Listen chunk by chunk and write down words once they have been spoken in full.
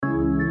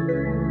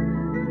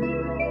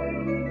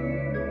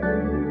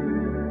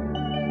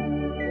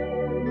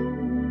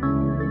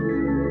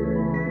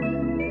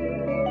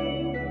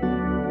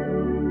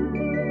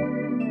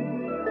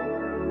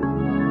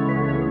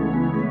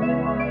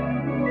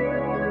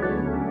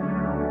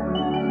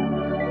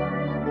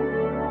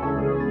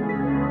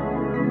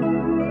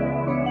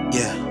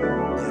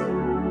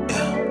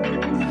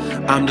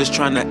I'm just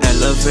trying to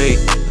elevate.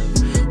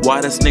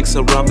 Why the snakes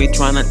around me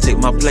trying to take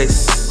my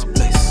place?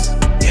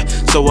 Yeah,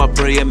 so I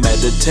pray and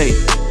meditate.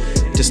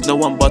 Just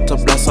know I'm about to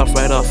blast off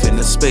right off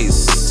into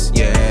space.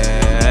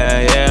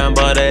 Yeah, I'm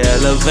about to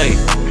elevate.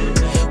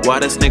 Why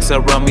the snakes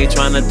around me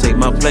trying to take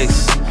my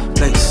place?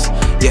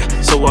 Yeah,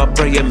 so I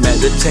pray and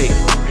meditate.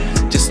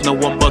 Just know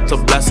I'm about to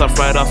blast off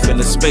right off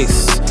into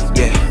space.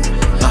 Yeah,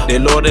 they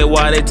know that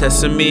why they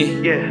testing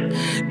me.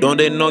 Don't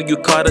they know you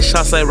call the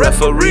shots like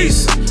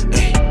referees?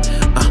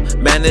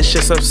 Man, this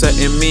shit's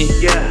upsetting me.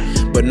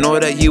 But know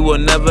that you will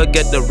never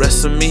get the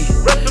rest of me.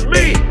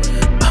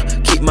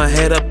 Keep my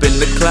head up in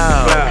the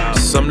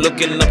clouds. I'm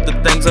looking up the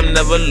things, I'm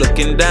never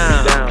looking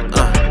down.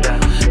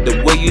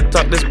 The way you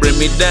talk, this bring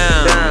me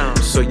down.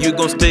 So you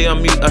gon' stay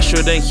on mute, I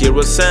shouldn't hear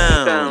a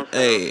sound.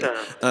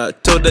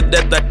 To the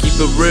death, I keep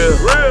it real.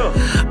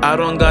 I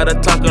don't gotta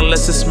talk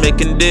unless it's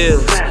making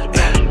deals.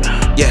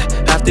 Yeah,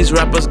 half these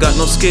rappers got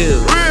no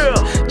skills.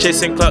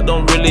 Chasing clout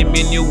don't really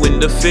mean you in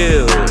the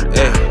field.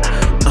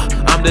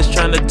 I'm just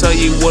trying to tell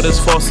you what is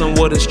false and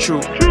what is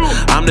true.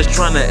 I'm just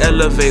trying to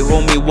elevate,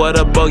 homie, what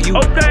about you?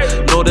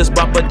 Know this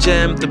Bapa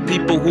Jam, the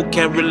people who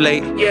can't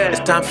relate. It's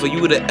time for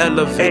you to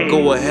elevate,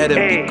 go ahead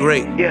and be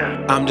great.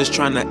 I'm just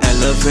trying to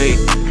elevate.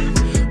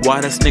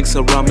 Why the snakes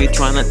around me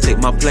trying to take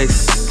my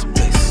place?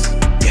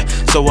 Yeah,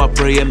 so I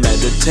pray and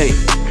meditate.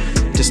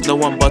 Just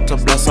know I'm about to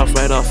blast off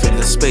right off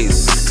into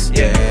space.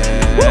 Yeah,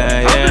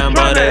 I'm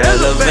about to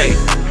elevate.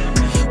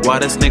 Why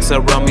the snakes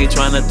around me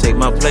trying to take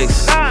my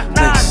place?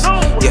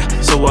 Yeah,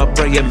 so I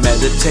pray and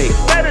meditate.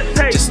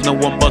 Just know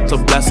I'm about to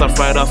blast off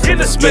right off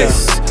into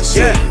space.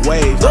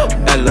 Wave.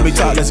 Let me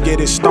talk, let's get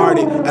it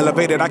started.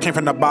 Elevated, I came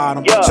from the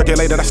bottom.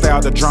 Circulated, I stay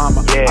out the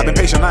drama. I've been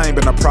patient, I ain't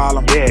been a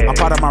problem. I'm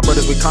part of my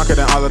brothers, we conquered,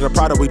 and all of the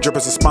product we drip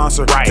as a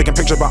sponsor. Taking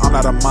pictures, but I'm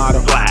not a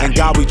model. And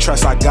God we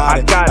trust, I got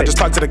it. I just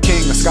talk to the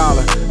king, the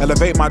scholar.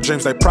 Elevate my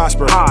dreams, they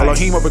prosper.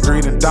 Elohim over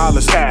green and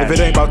dollars. If it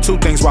ain't about two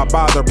things, why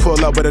bother?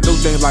 Pull up with a new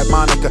thing like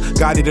Monica.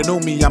 God either knew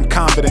me, I'm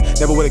confident.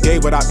 Never would've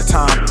gave without the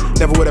time.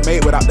 Never would've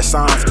made without the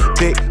signs.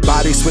 Big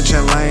body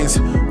switching lanes.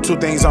 Two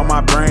things on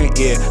my brain,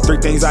 three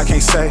things I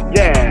can't say.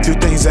 Two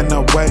things in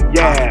the way.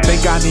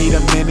 Think I need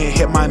a minute,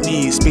 hit my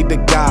knees, speak to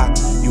God.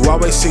 You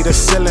always see the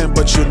ceiling,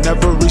 but you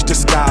never reach the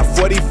sky.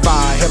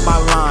 45, hit my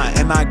line,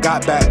 and I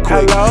got back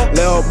quick.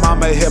 Lil'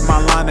 mama hit my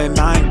line, and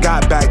I ain't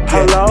got back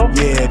yet.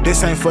 Yeah,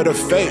 this ain't for the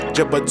fake,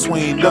 just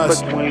between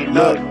us.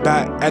 Look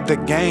back at the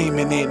game,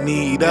 and it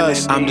need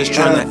us. I'm just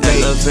trying to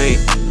elevate.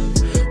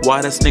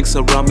 Why the snakes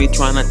around me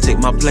trying to take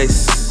my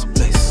place?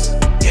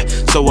 Yeah,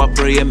 so I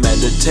pray and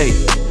meditate.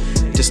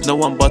 Just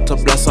know I'm about to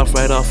blast off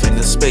right off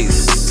into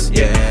space.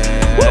 Yeah,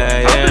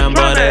 I'm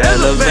about to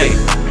elevate.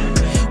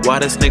 Why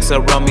the snakes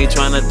around me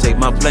trying to take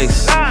my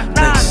place?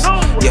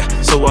 Yeah,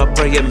 so I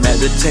pray and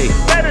meditate.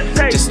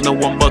 Just know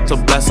I'm about to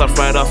blast off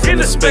right off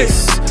into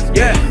space.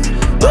 Yeah,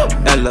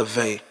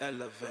 elevate.